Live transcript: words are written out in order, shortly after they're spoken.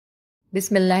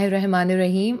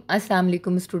Bismillahirrahmanirrahim. Assalamu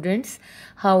alaikum students.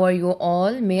 How are you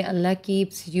all? May Allah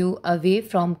keeps you away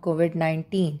from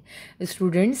COVID-19.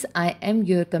 Students, I am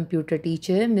your computer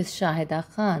teacher, Miss Shahida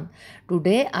Khan.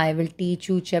 Today I will teach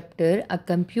you chapter A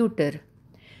Computer.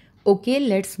 Okay,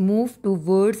 let's move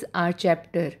towards our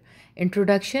chapter.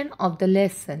 Introduction of the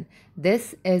lesson.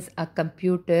 This is a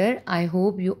computer. I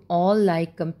hope you all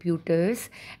like computers,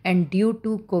 and due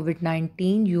to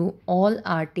COVID-19 you all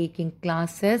are taking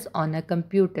classes on a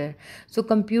computer. So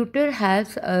computer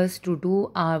helps us to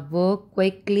do our work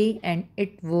quickly and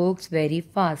it works very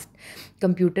fast.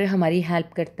 Computer हमारी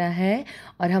help करता है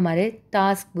और हमारे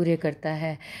task पूरे करता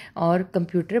है और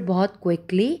computer बहुत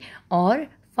क्विकली और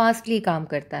फास्टली काम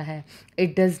करता है.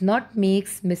 It does not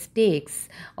makes mistakes,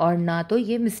 और ना तो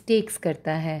ये मिस्टेक्स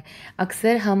करता है.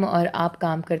 अक्सर हम और आप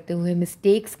काम करते हुए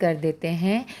मिस्टेक्स कर देते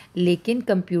हैं, लेकिन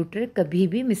कंप्यूटर कभी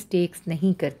भी मिस्टेक्स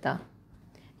नहीं करता.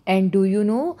 And do you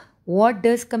know what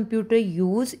does computer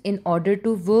use in order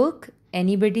to work?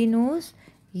 Anybody knows?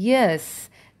 Yes,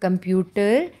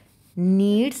 computer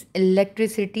needs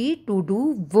electricity to do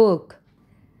work.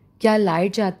 क्या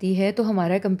लाइट जाती है तो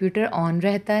हमारा कंप्यूटर ऑन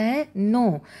रहता है?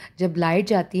 नो. जब लाइट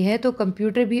जाती है तो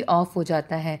कंप्यूटर भी ऑफ हो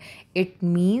जाता है. इट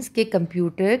मीन्स कि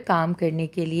कंप्यूटर काम करने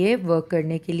के लिए, वर्क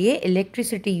करने के लिए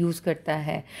इलेक्ट्रिसिटी यूज़ करता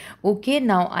है. Okay,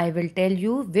 now I will tell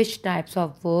you which types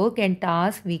of work and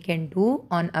task we can do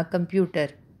on a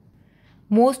computer.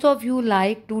 Most of you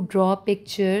like to draw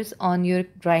pictures on your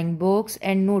drawing books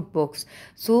and notebooks.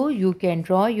 So you can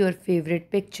draw your favorite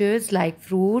pictures like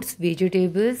fruits,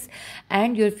 vegetables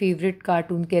and your favorite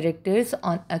cartoon characters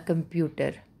on a computer.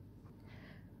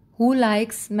 Who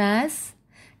likes maths?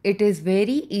 It is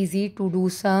very easy to do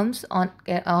sums on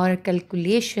or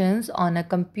calculations on a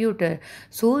computer.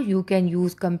 So you can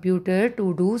use computer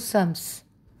to do sums.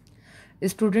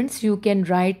 Students, you can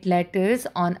write letters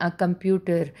on a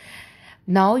computer.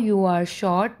 Now you are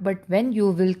short, but when you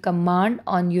will command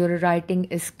on your writing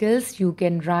skills, you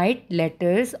can write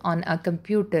letters on a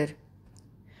computer.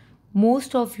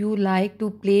 Most of you like to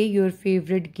play your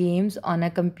favorite games on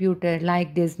a computer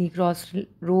like Disney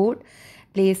Crossroad,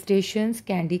 PlayStations,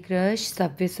 Candy Crush,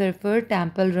 Subway Surfer,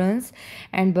 Temple Runs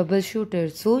and Bubble Shooter.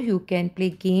 So you can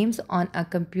play games on a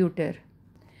computer.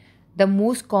 The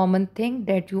most common thing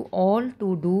that you all to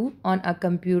do on a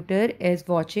computer is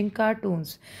watching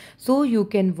cartoons. So you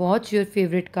can watch your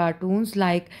favorite cartoons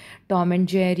like Tom and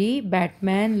Jerry,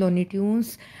 Batman, Looney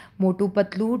Tunes, Moto,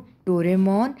 patlu,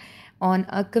 Doraemon on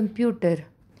a computer.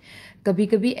 कभी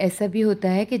कभी ऐसा भी होता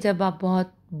है कि जब आप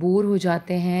बहुत बोर हो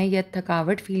जाते हैं या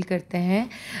थकावट फील करते हैं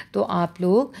तो आप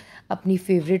लोग अपनी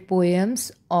फेवरेट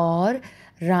पोएम्स और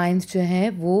राइम्स जो हैं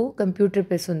वो कंप्यूटर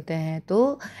पे सुनते हैं.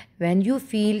 तो when you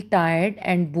feel tired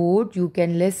and board you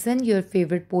can listen your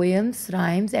favourite poems,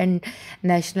 rhymes and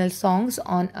national songs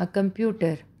on a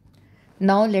computer.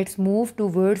 Now let's move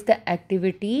towards the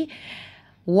activity.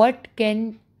 What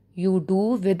can you do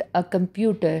with a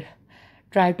computer?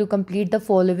 Try to complete the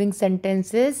following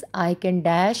sentences. I can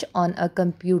dash on a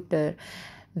computer.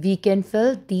 We can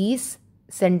fill these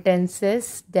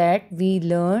sentences that we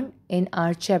learned in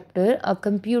our chapter A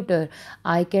Computer.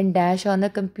 I can dash on a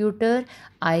computer.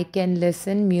 I can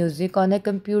listen music on a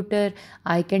computer.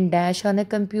 I can dash on a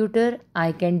computer.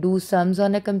 I can do sums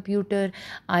on a computer.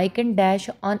 I can dash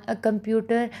on a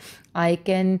computer. I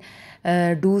can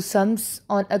do sums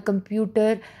on a computer.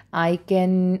 I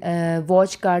can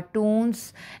watch cartoons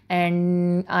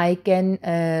and I can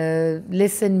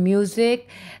listen music.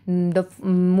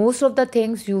 Most of the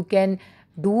things you can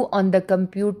do on the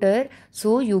computer,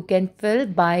 so you can fill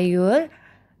by your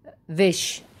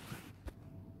wish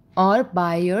or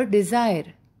by your desire.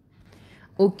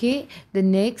 Okay, the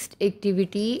next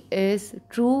activity is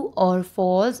true or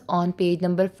false on page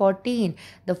number 14.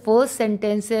 The first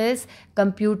sentence is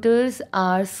computers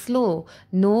are slow.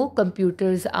 No,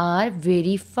 computers are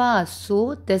very fast.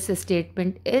 So this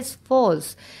statement is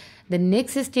false. The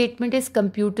next statement is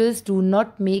computers do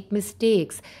not make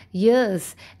mistakes.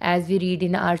 Yes, as we read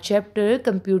in our chapter,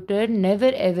 computer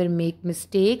never ever make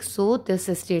mistakes. So this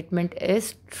statement is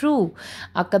true.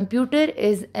 A computer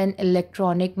is an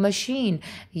electronic machine.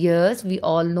 Yes, we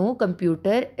all know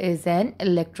computer is an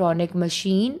electronic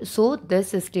machine. So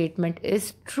this statement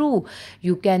is true.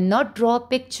 You cannot draw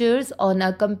pictures on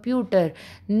a computer.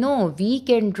 No, we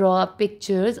can draw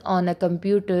pictures on a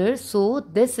computer. So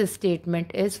this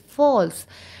statement is false.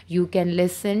 You can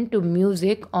listen to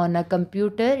music on a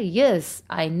computer. Yes,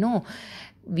 I know.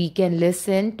 We can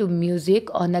listen to music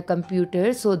on a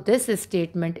computer. So this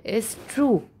statement is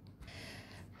true.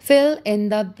 Fill in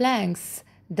the blanks.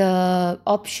 The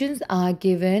options are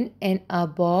given in a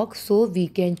box, so we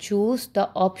can choose the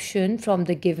option from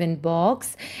the given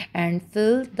box and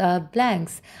fill the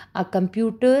blanks. A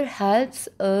computer helps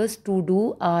us to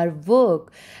do our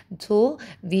work, so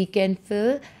we can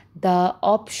fill the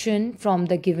option from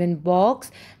the given box.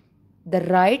 The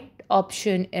right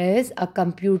option is a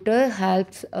computer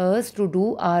helps us to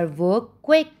do our work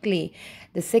quickly.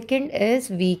 The second is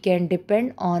we can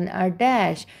depend on a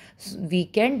dash. We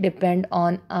can depend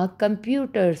on a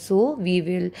computer. So we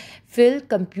will fill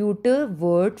computer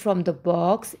word from the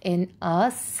box in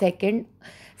a second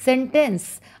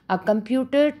sentence. A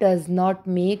computer does not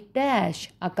make dash.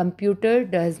 A computer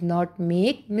does not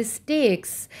make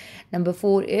mistakes. Number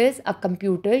 4 is a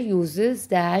computer uses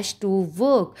dash to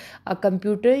work. A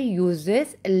computer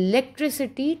uses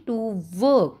electricity to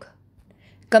work.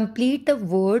 Complete the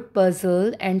word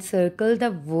puzzle and circle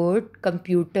the word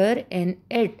computer in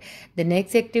it. The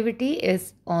next activity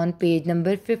is on page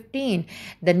number 15.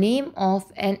 The name of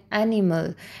an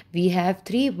animal. We have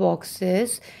 3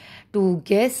 boxes to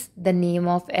guess the name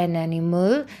of an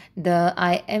animal.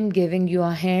 I am giving you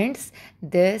a hints.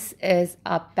 This is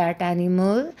a pet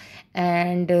animal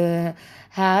and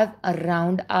have a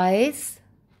round eyes.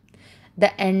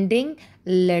 The ending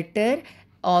letter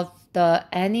of the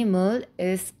animal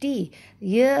is T.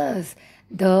 Yes,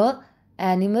 the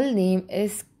animal name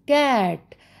is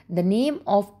cat. The name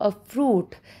of a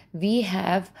fruit. We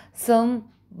have some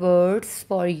words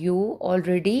for you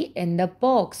already in the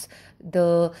box.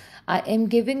 I am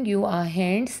giving you a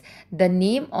hints. The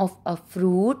name of a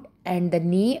fruit and the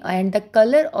name and the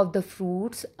color of the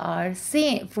fruits are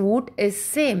same. Fruit is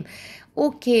same.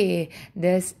 Okay,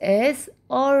 this is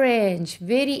orange.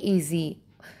 Very easy.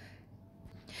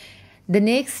 The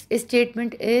next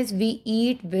statement is we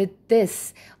eat with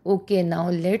this. Okay, now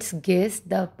let's guess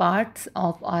the parts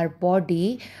of our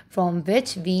body from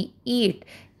which we eat.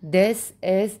 This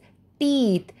is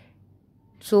teeth.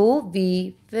 So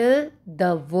we fill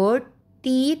the word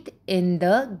teeth in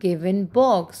the given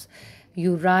box.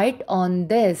 You write on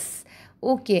this.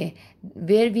 Okay,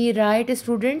 where we write,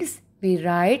 students? We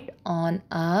write on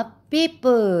a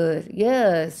paper.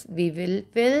 Yes, we will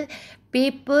fill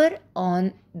paper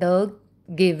on the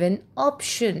given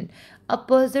option.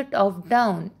 Opposite of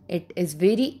down. It is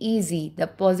very easy. The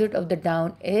opposite of the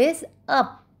down is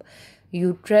up.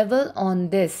 You travel on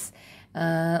this.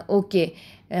 Okay,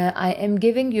 I am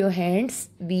giving you hints.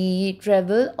 We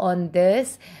travel on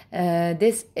this.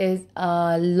 This is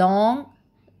a long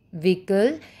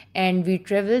vehicle and we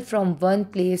travel from one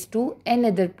place to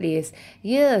another place.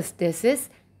 Yes, this is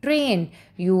train.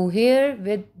 You hear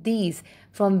with these.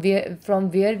 From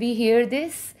where we hear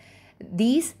this?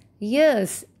 These?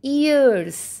 Yes,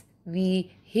 ears.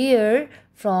 We hear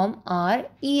from our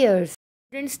ears.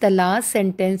 Students, the last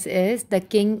sentence is the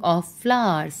king of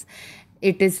flowers.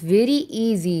 It is very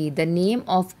easy. The name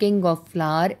of king of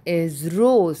flower is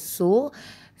rose. So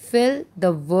fill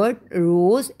the word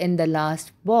rose in the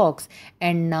last box.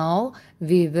 And now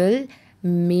we will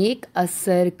make a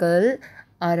circle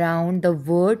around the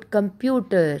word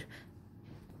computer.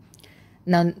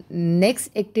 Now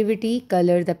next activity,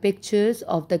 color the pictures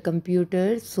of the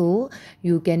computer so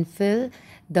you can fill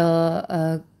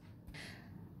the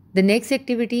next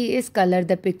activity is color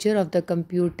the picture of the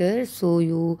computer. So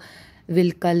you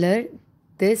will color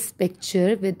this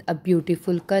picture with a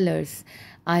beautiful colors.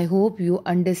 I hope you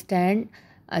understand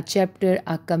a chapter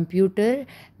a computer.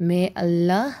 May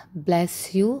Allah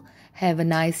bless you. Have a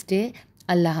nice day.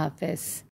 Allah Hafiz.